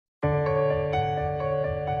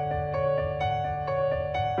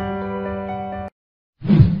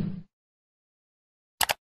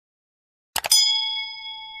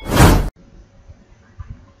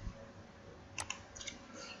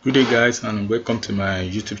Good day guys, and welcome to my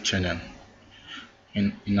YouTube channel.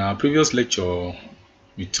 In our previous lecture,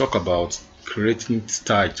 we talk about creating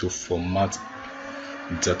style to format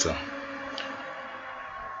data.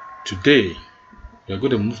 Today we are going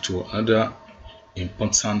to move to another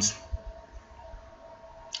important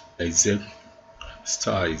exact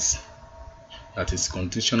styles, that is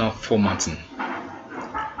conditional formatting.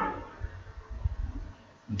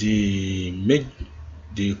 The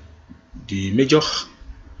major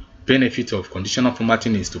benefit of conditional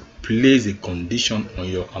formatting is to place a condition on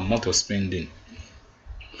your amount of spending.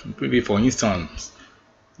 Maybe for instance,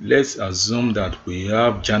 let's assume that we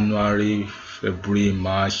have January, February,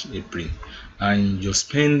 March, April, and your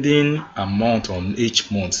spending amount on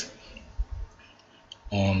each month.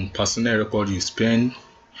 On personnel record, you spend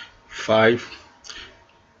 5,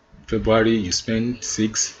 February you spend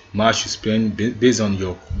 6, March you spend based on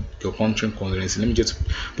your country currency. Let me just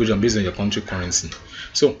put it on based on your country currency.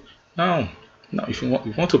 So now if you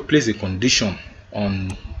want to place a condition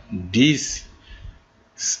on this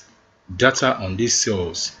data on these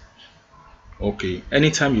cells, okay,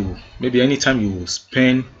 anytime you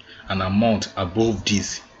spend an amount above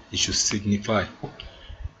this, it should signify.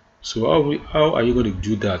 So how are you going to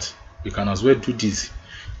do that? You can as well do this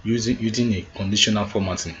using a conditional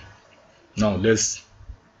formatting. Now let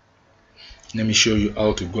me show you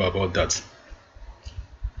how to go about that.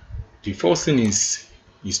 The first thing is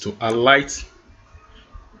to highlight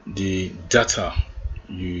the data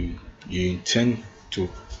you intend to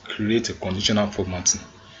create a conditional formatting.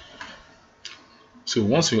 So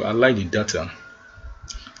once you highlight the data,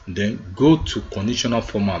 then go to conditional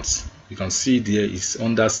formats. You can see there is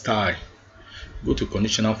under style. Go to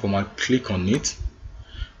conditional format, click on it,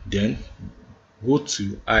 then go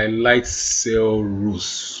to highlight cell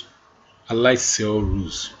rules. Highlight cell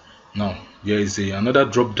rules. Now there is another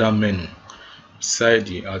drop down menu at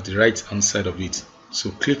the right hand side of it. So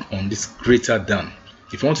click on this greater than.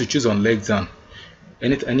 If you want to choose on less than,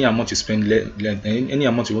 any amount you spend, any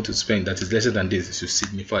amount you want to spend that is lesser than this, it should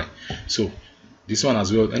signify. So this one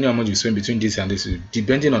as well, any amount you spend between this and this,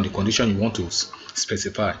 depending on the condition you want to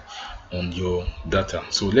specify on your data.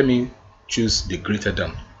 So let me choose the greater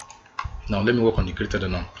than. Now let me work on the greater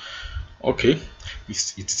than now. Okay,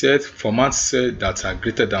 it said format cells that are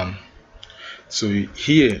greater than. So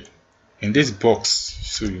here in this box,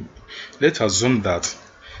 so let's assume that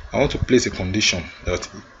I want to place a condition that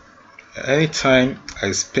anytime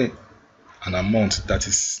I spend an amount that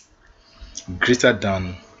is greater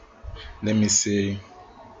than, let me say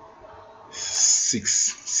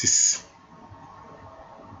 6,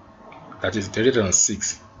 that is greater than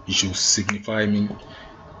 6, it should signify me.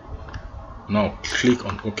 Now click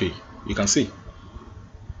on OK. You can see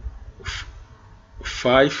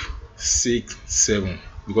 5, 6, 7,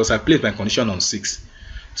 because I placed my condition on 6.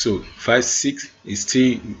 So 5, 6 is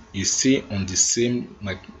still on the same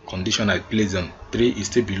condition I placed on. 3 is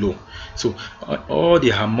still below. So all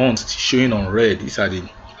the amounts showing on red, these are the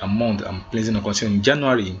amount I'm placing on condition in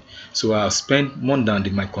January. So I have spent more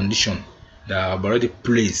than my condition that I've already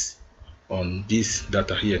placed on this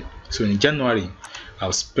data here. So in January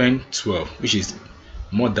I've spent 12, which is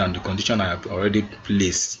more than the condition I have already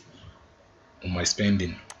placed on my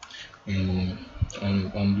spending.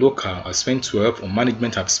 On local I spent 12, on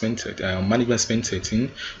management I've spent management spent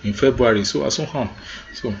 13 in February, so on.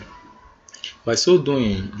 So by so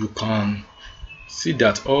doing, you can see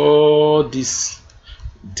that all these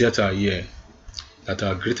data here that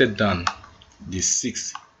are greater than the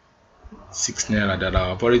 6 naira that I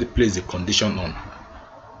have already placed the condition on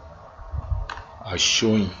are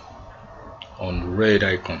showing on red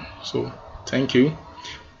icon. So thank you,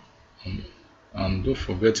 and don't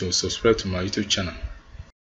forget to subscribe to my YouTube channel.